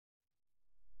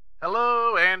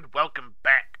Hello and welcome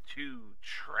back to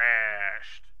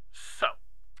Trashed. So,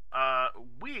 uh,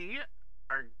 we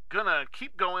are gonna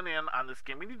keep going in on this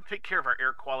game. We need to take care of our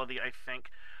air quality, I think.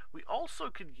 We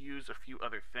also could use a few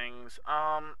other things.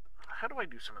 How do I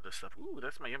do some of this stuff? Ooh,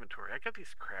 that's my inventory. I got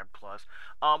these crab claws.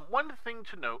 One thing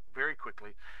to note very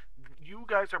quickly, you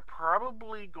guys are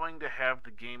probably going to have the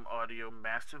game audio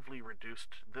massively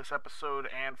reduced this episode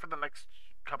and for the next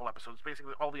couple episodes,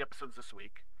 basically all the episodes this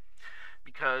week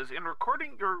because in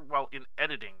recording in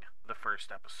editing the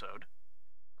first episode,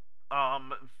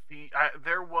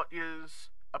 there is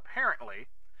apparently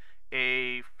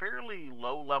a fairly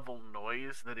low level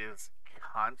noise that is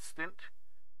constant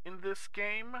in this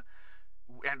game,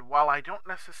 and while I don't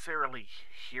necessarily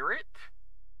hear it,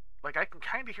 like I can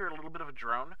kind of hear a little bit of a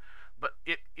drone, but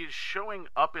it is showing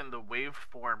up in the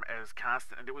waveform as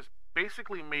constant, and it was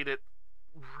basically made it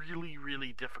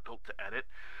really difficult to edit.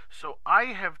 So I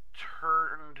have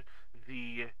turned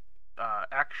the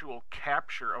actual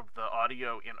capture of the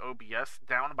audio in OBS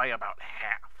down by about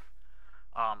half.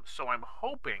 So I'm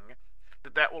hoping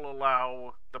that that will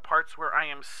allow the parts where I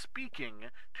am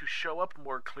speaking to show up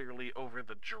more clearly over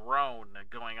the drone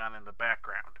going on in the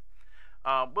background.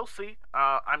 We'll see.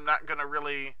 I'm not going to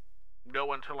really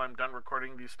know until I'm done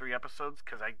recording these 3 episodes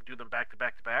because I do them back to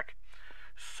back to back.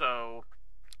 So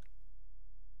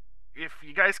if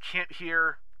you guys can't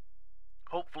hear,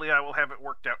 hopefully I will have it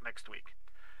worked out next week.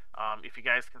 If you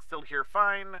guys can still hear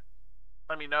fine,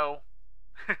 let me know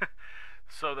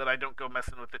so that I don't go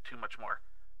messing with it too much more.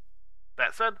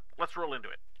 That said, let's roll into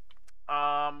it.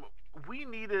 We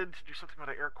needed to do something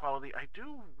about air quality. I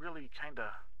do really kind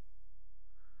of...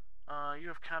 you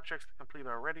have contracts to complete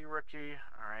already, rookie.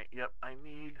 Alright, yep, I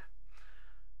need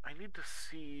to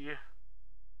see...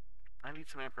 I need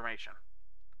some information.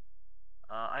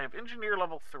 I have engineer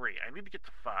level 3. I need to get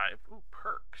to 5. Ooh,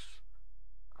 perks.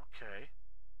 Okay.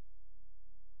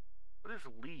 What is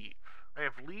leave? I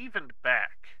have leave and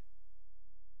back.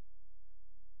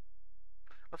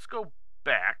 Let's go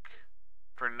back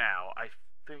for now. I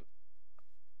think...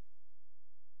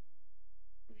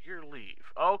 Your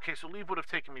leave. Okay, so leave would have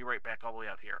taken me right back all the way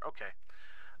out here. Okay.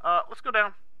 Let's go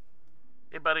down.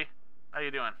 Hey, buddy. How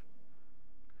you doing?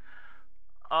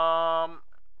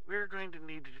 We're going to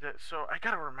need to do that. So, I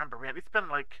gotta remember, man. It's been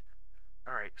like...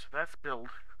 Alright, so that's build.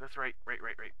 That's right.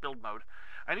 Build mode.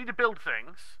 I need to build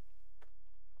things.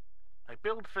 I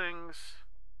build things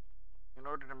in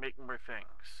order to make more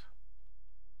things.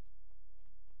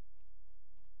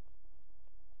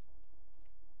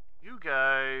 You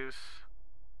guys...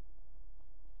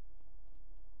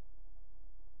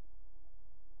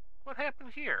 What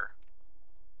happened here?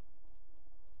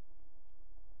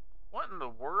 What in the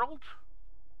world?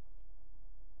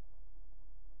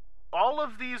 All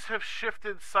of these have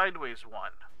shifted sideways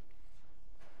 1.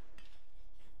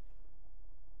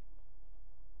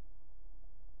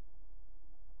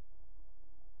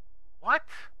 What?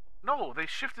 No, they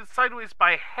shifted sideways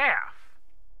by half.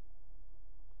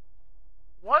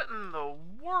 What in the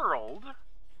world?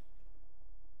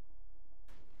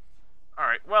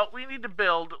 Alright, well, we need to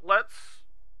build.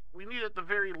 We need at the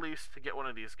very least to get one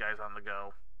of these guys on the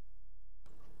go.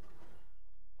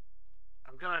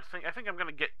 I think I'm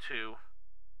gonna get 2.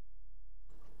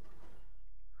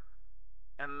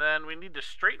 And then we need to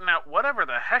straighten out whatever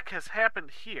the heck has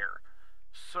happened here.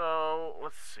 So,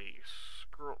 let's see.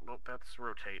 Scroll, nope, that's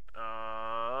rotate.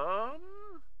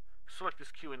 Select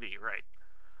this Q and D, right.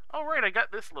 Oh, right, I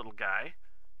got this little guy.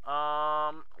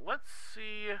 Let's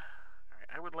see. Alright,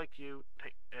 I would like you...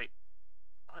 Hey,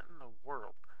 what in the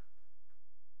world?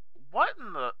 What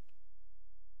in the...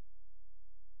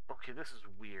 Okay, this is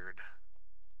weird.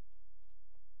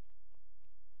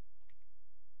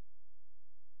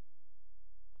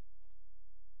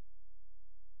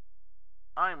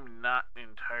 I'm not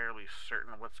entirely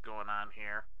certain what's going on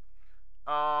here.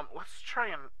 Let's try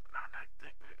and...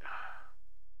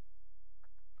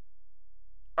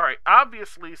 Alright,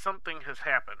 obviously something has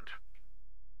happened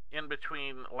in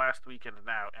between last week and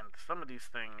now, and some of these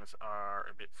things are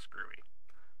a bit screwy.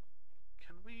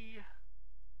 Can we...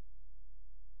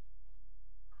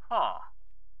 Huh.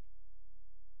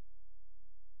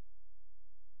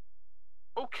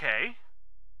 Okay.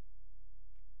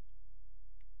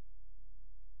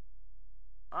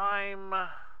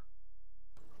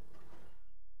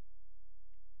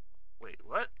 Wait,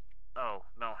 what? Oh,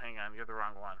 no, hang on, you're the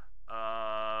wrong one.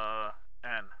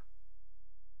 N.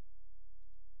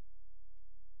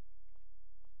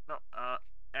 No,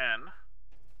 N.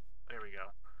 There we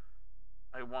go.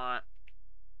 I want...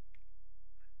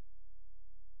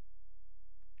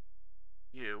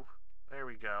 you. There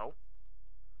we go.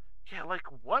 Yeah, like,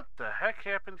 what the heck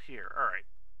happened here? Alright.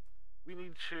 We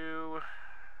need to...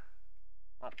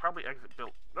 Well, probably exit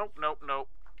build. Nope, nope, nope.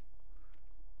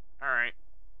 Alright.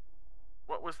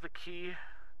 What was the key?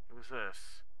 It was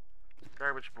this.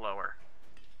 Garbage blower.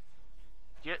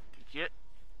 Get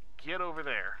over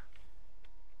there.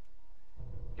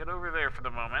 Get over there for the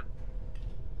moment.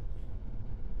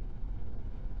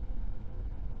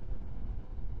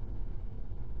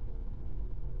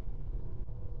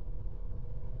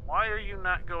 Why are you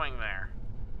not going there?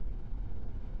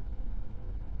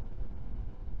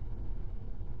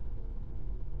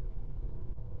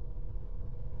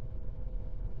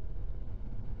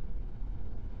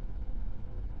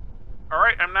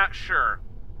 Alright, I'm not sure.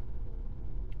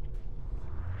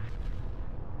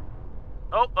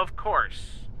 Oh, of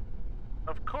course.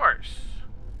 Of course.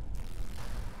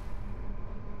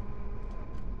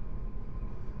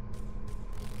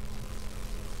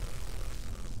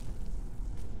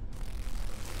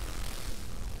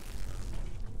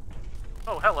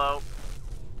 Oh, hello.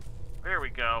 There we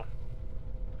go.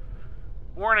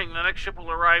 Warning, the next ship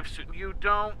will arrive soon. You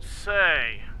don't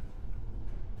say.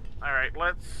 Alright,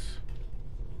 let's...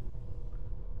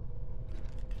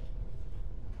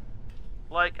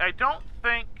 Like, I don't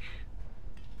think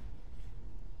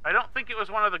it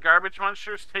was one of the garbage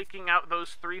monsters taking out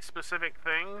those 3 specific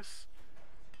things.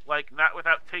 Like, not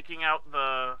without taking out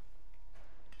the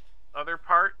other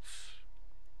parts.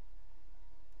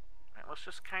 Alright, let's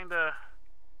just kinda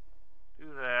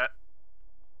do that.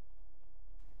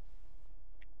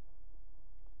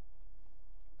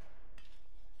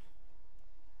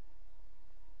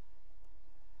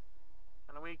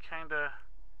 And we kinda...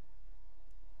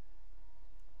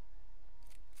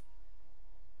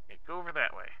 Okay, go over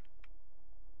that way.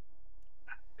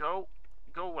 Go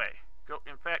away.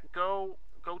 In fact, go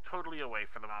totally away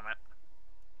for the moment.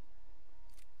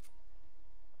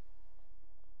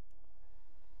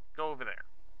 Go over there.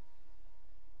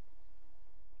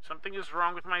 Something is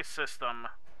wrong with my system.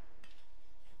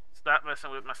 Stop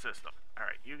messing with my system.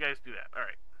 Alright, you guys do that.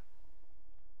 Alright.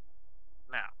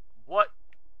 Now, what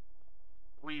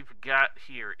we've got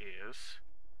here is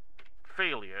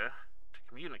failure to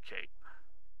communicate.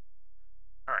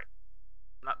 Alright.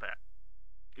 Not that.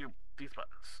 These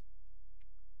buttons.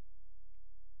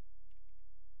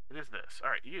 It is this.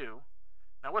 Alright, you.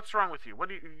 Now, what's wrong with you? What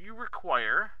do you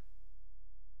require?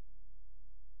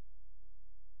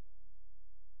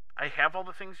 I have all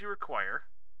the things you require.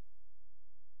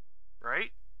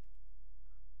 Right?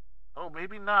 Oh,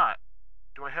 maybe not.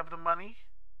 Do I have the money?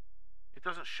 It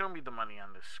doesn't show me the money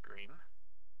on this screen.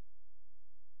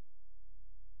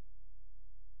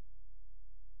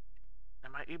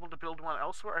 Am I able to build one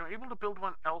elsewhere? I'm able to build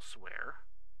one elsewhere.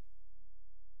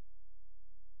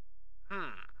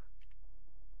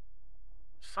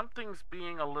 Something's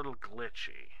being a little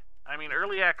glitchy. I mean,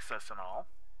 early access and all.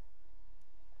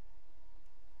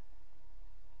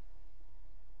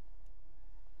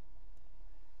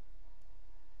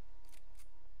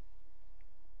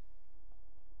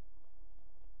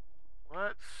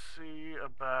 Let's see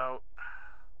about...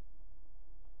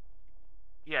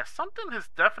 Yeah, something has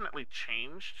definitely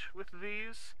changed with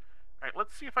these. Alright,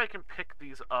 let's see if I can pick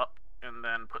these up and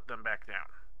then put them back down.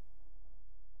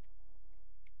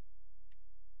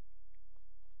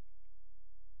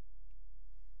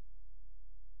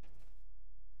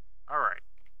 Alright.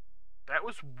 That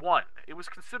was 1. It was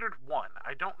considered 1.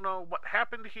 I don't know what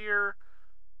happened here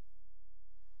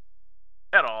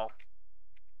at all.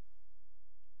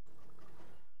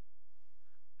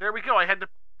 There we go. I had to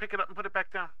pick it up and put it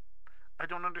back down. I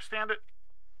don't understand it.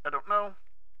 I don't know.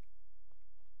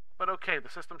 But okay, the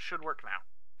system should work now,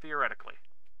 theoretically.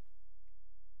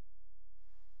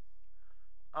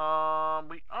 We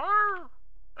are,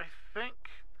 I think...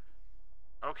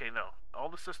 Okay, no. All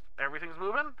the system... Everything's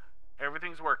moving?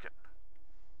 Everything's working.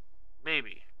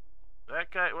 Maybe.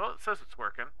 That guy... Well, it says it's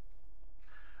working.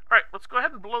 Alright, let's go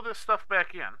ahead and blow this stuff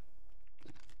back in.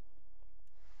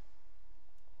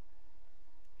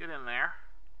 Get in there.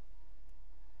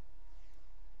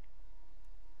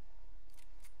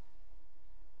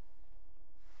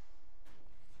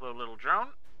 Slow little drone.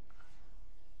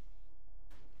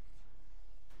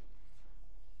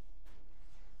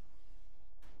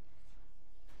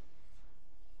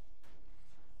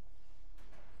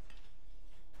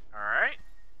 Alright.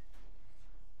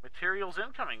 Materials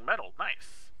incoming. Metal.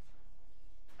 Nice.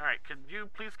 Alright, could you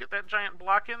please get that giant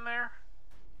block in there?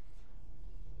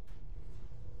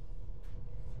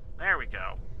 There we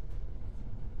go.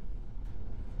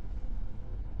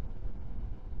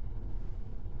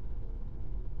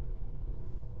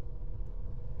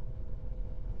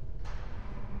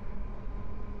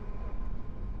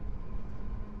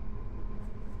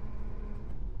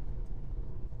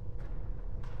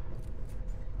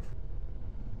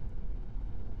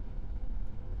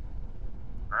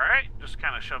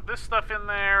 kind of shove this stuff in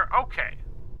there. Okay.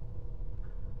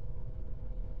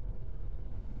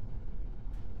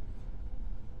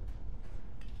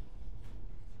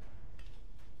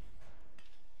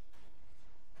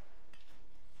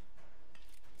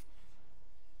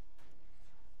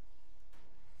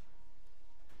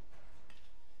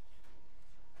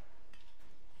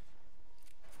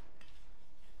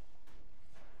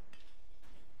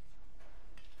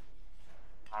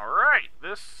 Alright,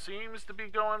 this seems to be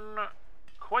going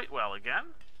quite well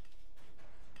again.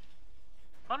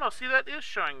 Oh no, see, that is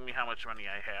showing me how much money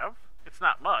I have. It's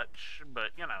not much,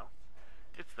 but, you know,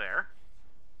 it's there.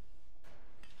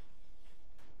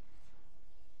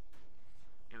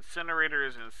 Incinerator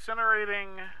is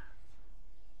incinerating.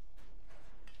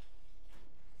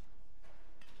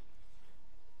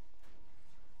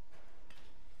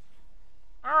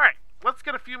 Alright, let's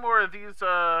get a few more of these,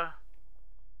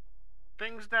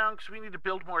 things down, because we need to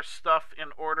build more stuff in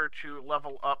order to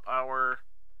level up our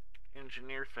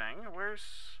engineer thing.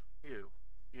 Where's you?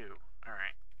 You.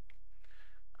 Alright.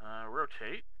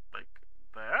 Rotate like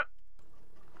that.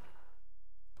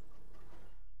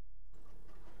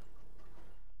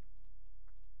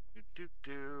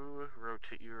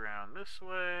 Rotate you around this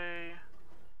way.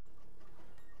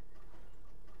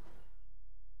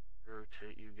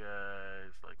 Rotate you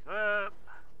guys like that.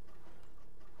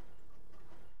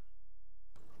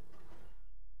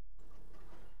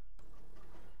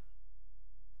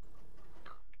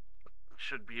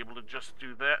 Should be able to just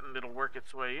do that and it'll work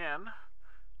its way in.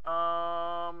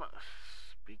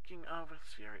 Speaking of,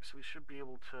 let's see, alright, so we should be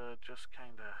able to just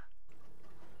kind of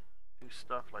do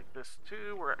stuff like this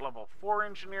too. We're at level 4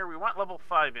 engineer. We want level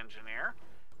 5 engineer,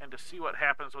 and to see what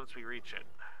happens once we reach it.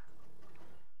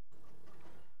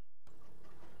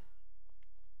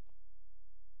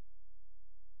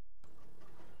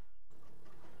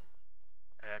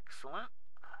 Excellent.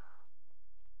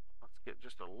 Let's get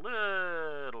just a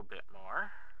little bit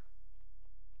more.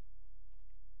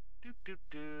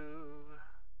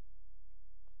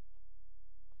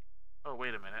 Oh,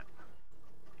 wait a minute.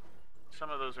 Some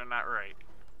of those are not right.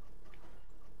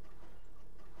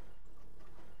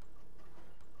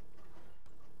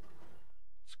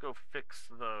 Let's go fix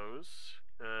those,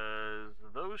 because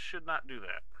those should not do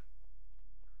that.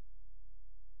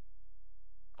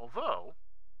 Although,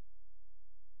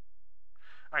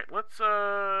 alright, let's,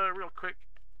 real quick,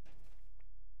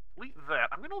 delete that.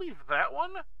 I'm going to leave that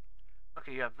one.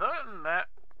 Okay, yeah, that and that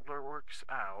works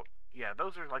out. Yeah,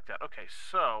 those are like that. Okay,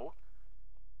 so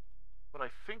what I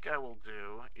think I will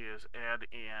do is add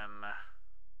in...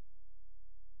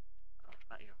 Oh,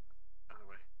 not you. Other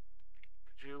way.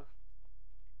 Could you,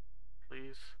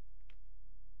 please?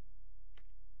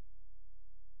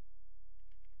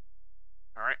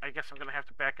 Alright, I guess I'm going to have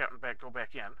to back out and go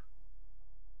back in,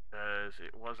 because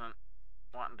it wasn't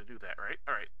wanting to do that, right?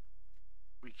 Alright.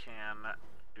 We can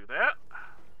do that.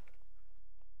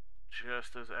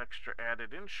 Just as extra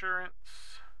added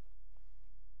insurance.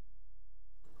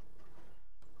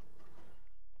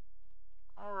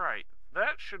 Alright,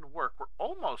 that should work. We're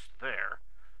almost there.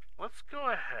 Let's go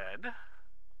ahead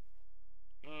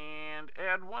and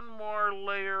add one more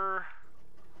layer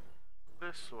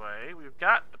this way. We've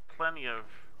got plenty of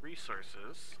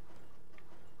resources.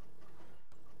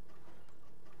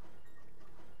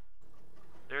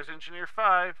 There's Engineer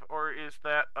 5, or is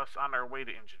that us on our way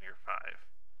to Engineer 5?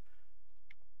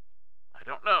 I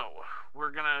don't know.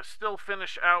 We're gonna still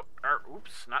finish out our...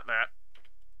 Oops, not that.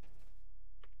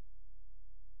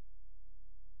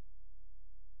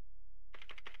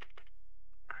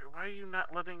 Alright, why are you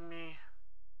not letting me...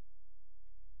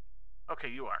 Okay,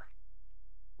 you are.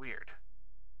 Weird.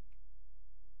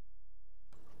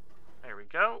 There we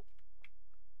go.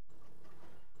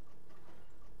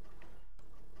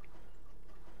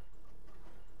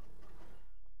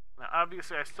 Now,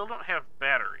 obviously, I still don't have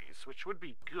batteries, which would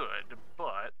be good,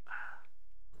 but...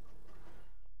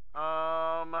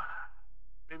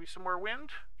 maybe some more wind?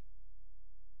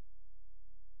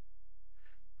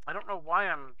 I don't know why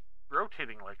I'm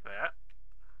rotating like that.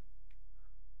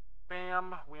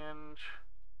 Bam, wind.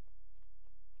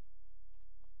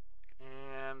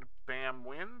 And bam,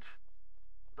 wind.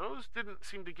 Those didn't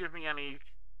seem to give me any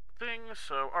things,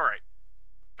 so alright.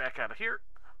 Back out of here.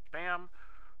 Bam.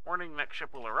 Warning, next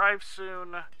ship will arrive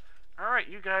soon. Alright,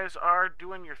 you guys are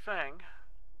doing your thing.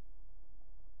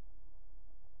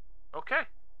 Okay.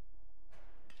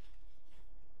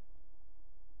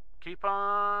 Keep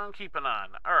on keeping on.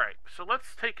 Alright, so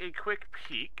let's take a quick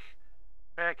peek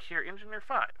back here. Engineer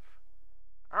 5.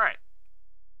 Alright.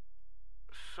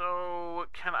 So,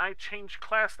 can I change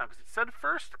class now? Because it said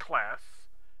first class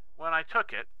when I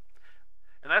took it.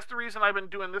 And that's the reason I've been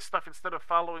doing this stuff instead of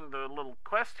following the little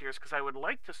quest here, is because I would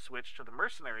like to switch to the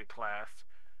mercenary class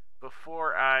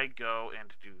before I go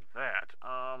and do that.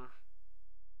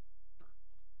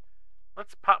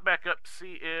 Let's pop back up,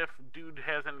 see if dude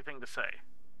has anything to say.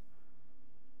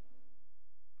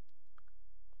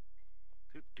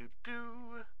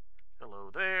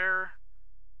 Hello there.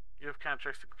 You have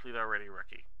contracts to complete already,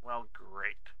 rookie. Well,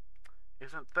 great.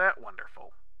 Isn't that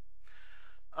wonderful?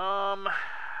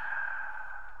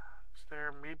 Is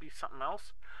there maybe something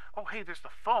else? Oh, hey, there's the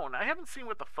phone. I haven't seen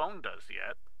what the phone does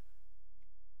yet.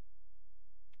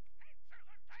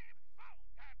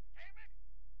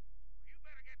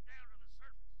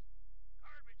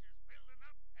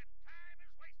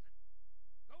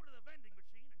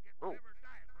 Oh.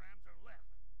 Diagrams are left.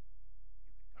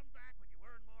 You can come back when you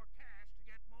earn more cash to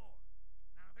get more.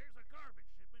 Now there's a garbage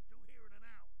shipment due here in an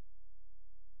hour.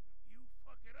 If you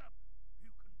fuck it up, you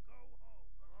can go home.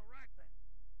 All right then.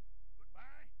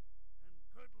 Goodbye and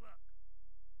good luck.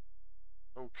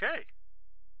 Okay.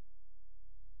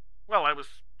 Well, I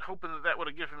was hoping that would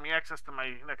have given me access to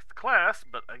my next class,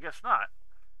 but I guess not.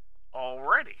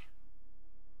 Alrighty.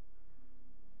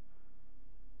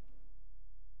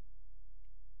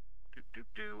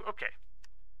 Okay.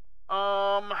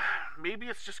 Maybe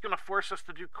it's just gonna force us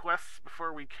to do quests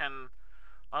before we can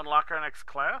unlock our next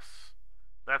class.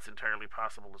 That's entirely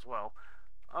possible as well.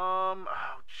 Oh,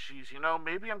 jeez,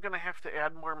 maybe I'm gonna have to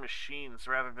add more machines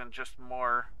rather than just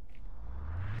more.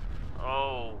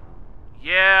 Oh,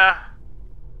 yeah.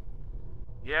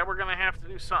 Yeah, we're gonna have to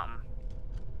do something.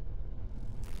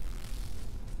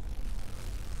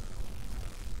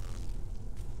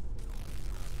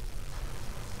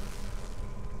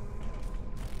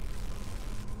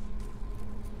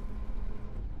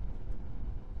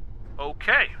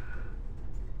 Okay.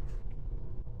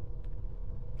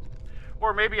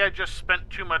 Or maybe I just spent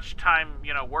too much time,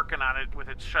 working on it with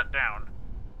it shut down.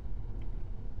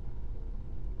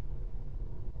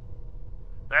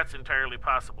 That's entirely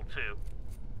possible, too.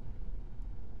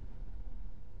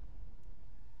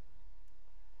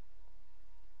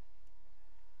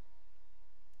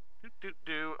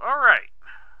 Alright.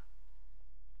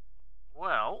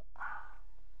 Well.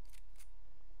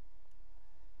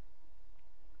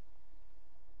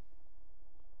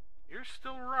 You're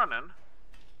still running.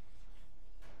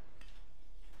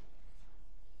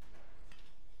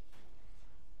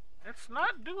 It's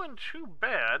not doing too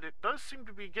bad. It does seem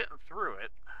to be getting through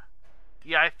it.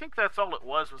 Yeah, I think that's all it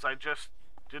was I just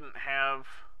didn't have...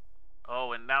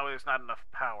 Oh, and now there's not enough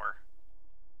power.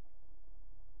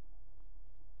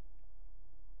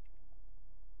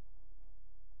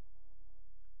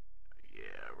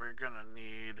 Yeah, we're gonna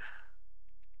need...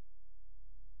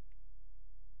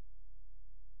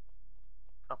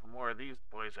 a couple more of these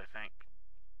boys, I think.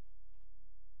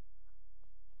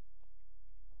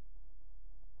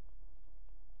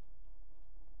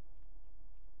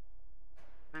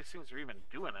 These things are even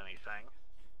doing anything.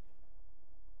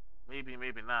 Maybe,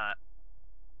 maybe not.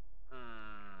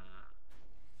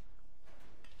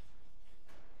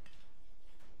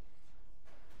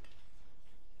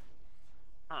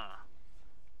 Huh.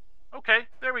 Okay,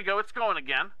 there we go. It's going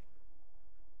again.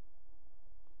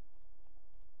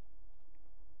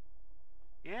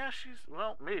 Yeah, she's...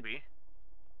 Well, maybe.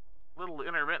 A little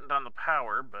intermittent on the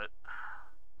power, but...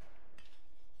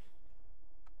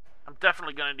 I'm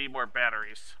definitely going to need more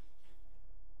batteries.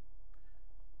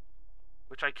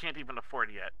 Which I can't even afford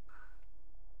yet.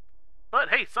 But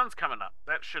hey, sun's coming up.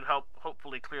 That should help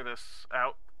hopefully clear this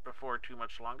out before too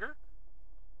much longer.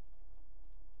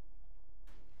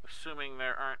 Assuming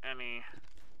there aren't any...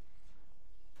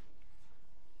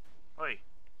 Oi.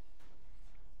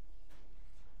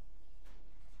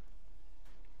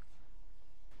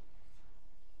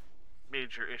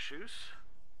 Major issues.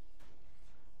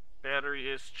 Battery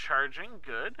is charging.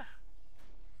 Good.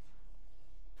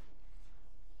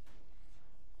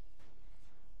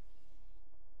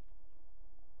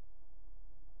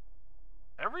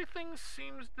 Everything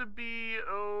seems to be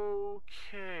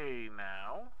okay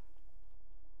now.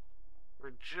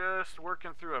 We're just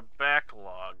working through a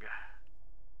backlog.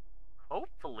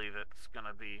 Hopefully that's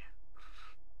gonna be...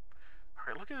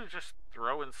 Alright, look at it just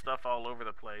throwing stuff all over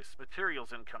the place.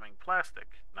 Materials incoming. Plastic.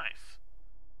 Nice.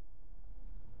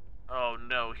 Oh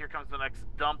no, here comes the next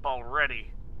dump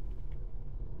already.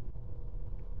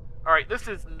 Alright, this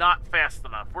is not fast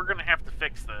enough. We're gonna have to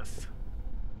fix this.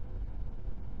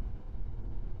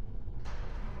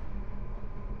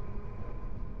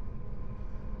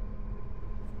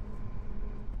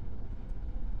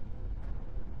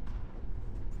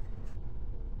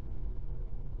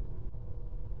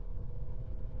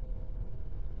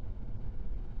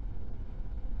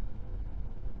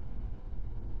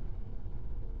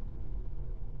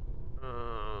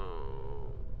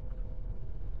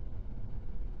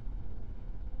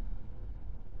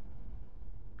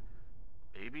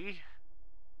 maybe.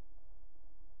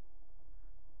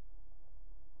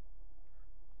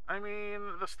 I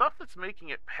mean, the stuff that's making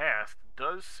it past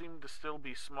does seem to still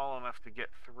be small enough to get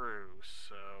through,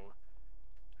 so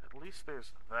at least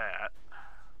there's that.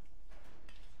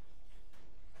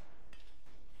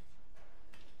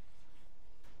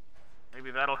 Maybe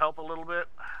that'll help a little bit.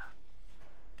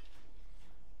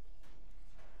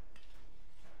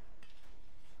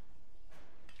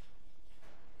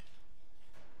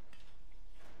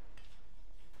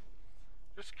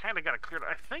 Just kind of got it cleared.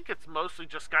 I think it's mostly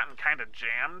just gotten kind of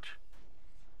jammed.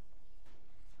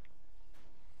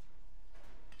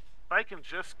 If I can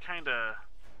just kind of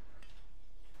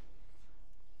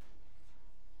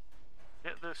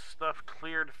get this stuff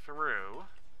cleared through.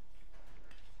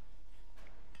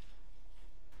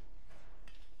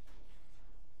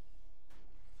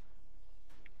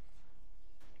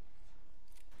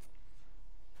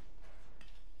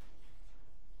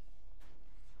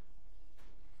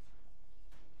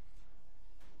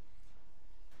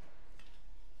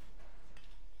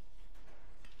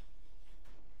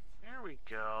 There we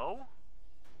go.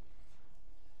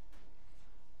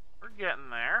 We're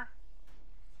getting there.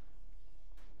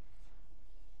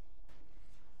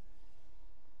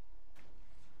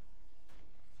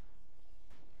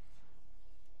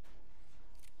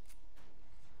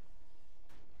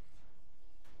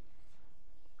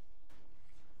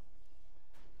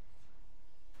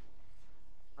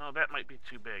 Oh, that might be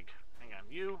too big. Hang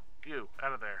on. You,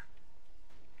 out of there.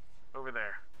 Over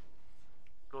there.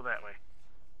 Go that way.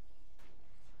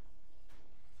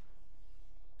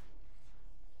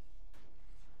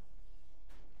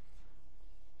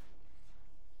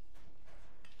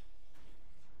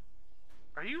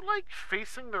 Are you, like,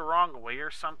 facing the wrong way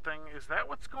or something? Is that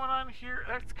what's going on here?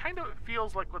 That kind of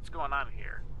feels like what's going on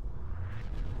here.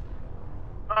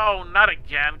 Oh, not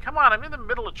again. Come on, I'm in the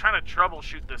middle of trying to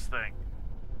troubleshoot this thing.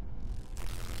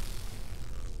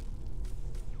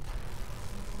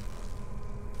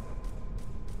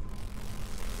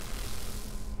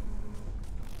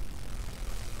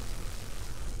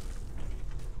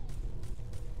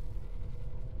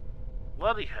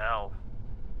 Bloody hell.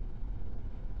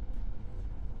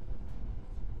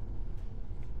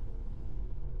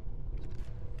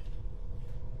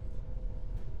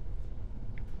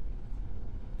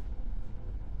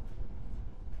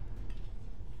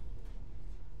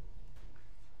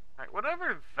 Alright,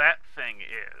 whatever that thing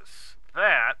is,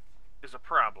 that is a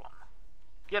problem.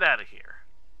 Get out of here.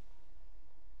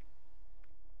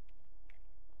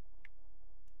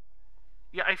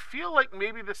 Yeah, I feel like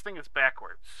maybe this thing is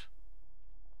backwards.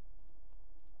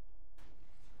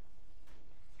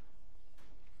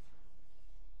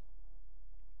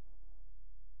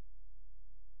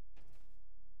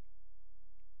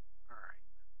 Alright.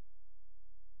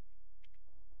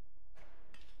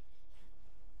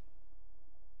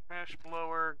 Trash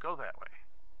blower, go that way.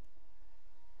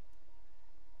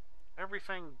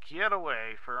 Everything get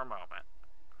away for a moment.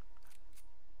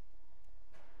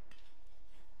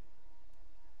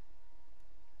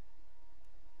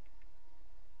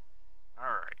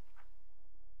 Alright.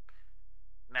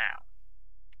 Now.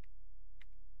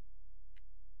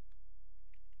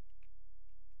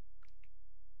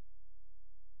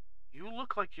 You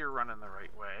look like you're running the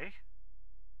right way.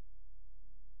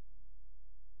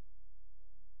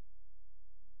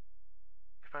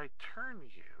 If I turn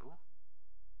you,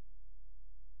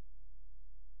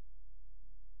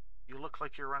 you look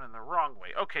like you're running the wrong way.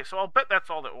 Okay, so I'll bet that's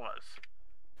all it was.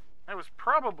 That was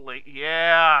probably...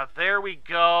 Yeah, there we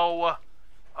go.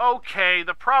 Okay,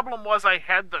 the problem was I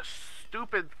had the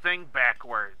stupid thing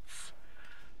backwards.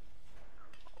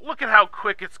 Look at how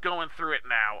quick it's going through it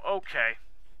now. Okay.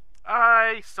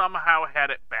 I somehow had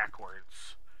it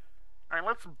backwards. Alright,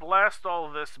 let's blast all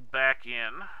of this back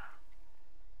in.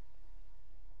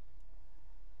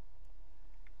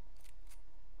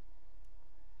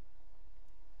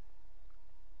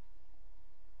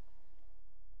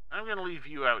 I'm going to leave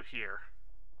you out here.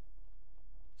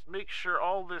 Let's make sure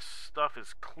all this stuff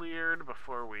is cleared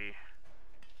before we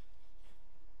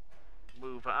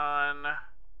move on.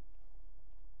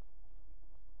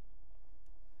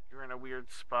 You're in a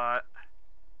weird spot.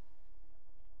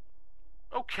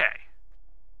 Okay.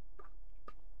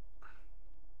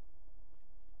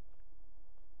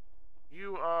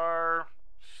 You are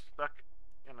stuck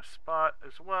in a spot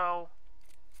as well.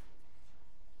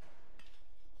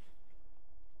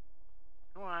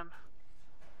 Come on.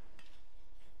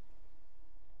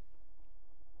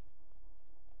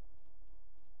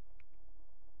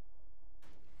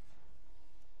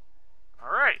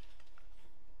 All right.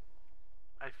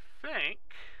 I think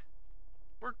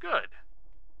we're good.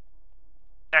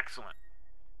 Excellent.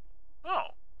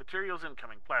 materials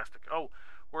incoming. Plastic. Oh,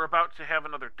 we're about to have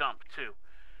another dump, too.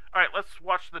 Alright, let's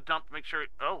watch the dump, make sure...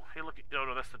 Oh, hey, look at... Oh,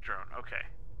 no, that's the drone. Okay.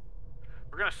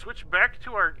 We're going to switch back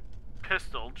to our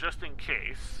pistol, just in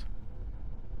case.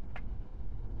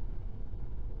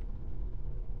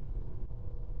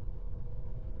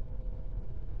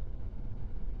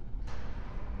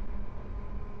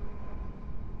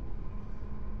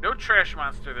 No trash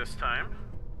monster this time.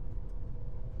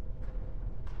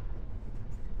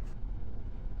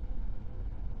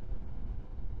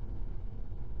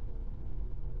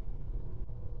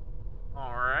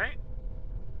 Alright.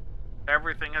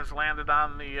 Everything has landed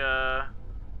on the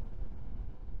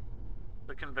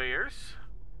conveyors.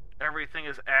 Everything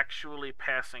is actually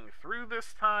passing through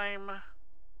this time.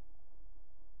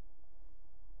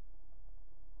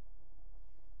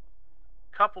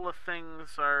 Couple of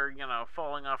things are, you know,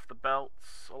 falling off the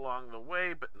belts along the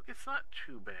way, but it's not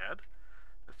too bad.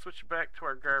 Let's switch back to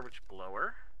our garbage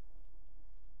blower.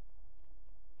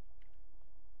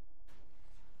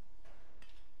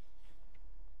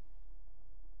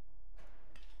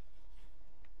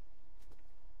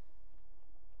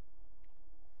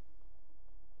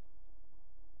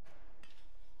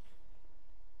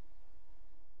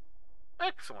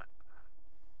 Excellent.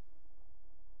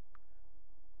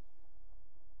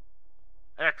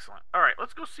 Excellent. Alright,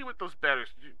 let's go see what those batteries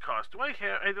cost.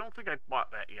 I don't think I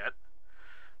bought that yet.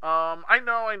 I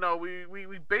know,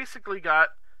 we basically got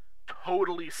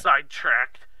totally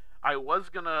sidetracked. I was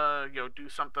gonna, you know, do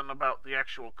something about the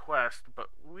actual quest, but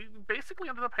we basically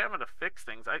ended up having to fix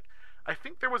things. I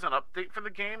think there was an update for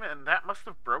the game, and that must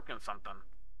have broken something.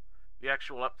 The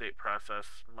actual update process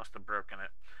must have broken it.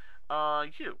 I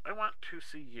want to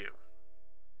see you.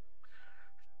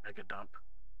 Mega dump.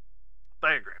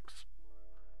 Diagrams.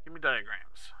 Give me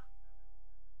diagrams.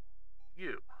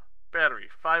 You. Battery,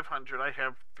 500. I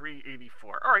have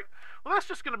 384. Alright. Well, that's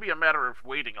just going to be a matter of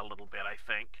waiting a little bit, I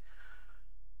think.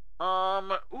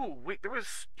 Ooh, wait, there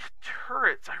was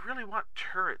turrets. I really want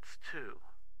turrets, too.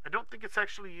 I don't think it's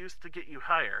actually used to get you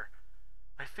higher.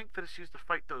 I think that it's used to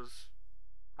fight those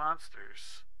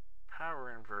monsters.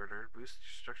 Power inverter, boost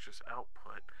your structure's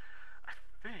output. I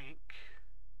think...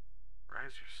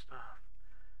 Rise your stuff.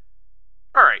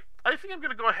 Alright, I think I'm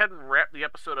going to go ahead and wrap the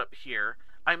episode up here.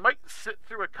 I might sit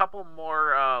through a couple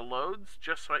more loads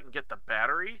just so I can get the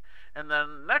battery. And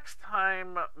then next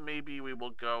time, maybe we will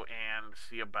go and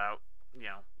see about, you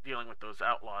know, dealing with those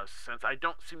outlaws, since I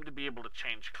don't seem to be able to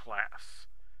change class,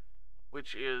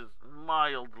 which is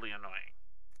mildly annoying.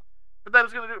 But that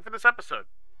is going to do it for this episode.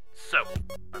 So,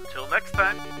 until next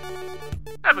time,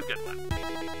 have a good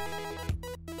one.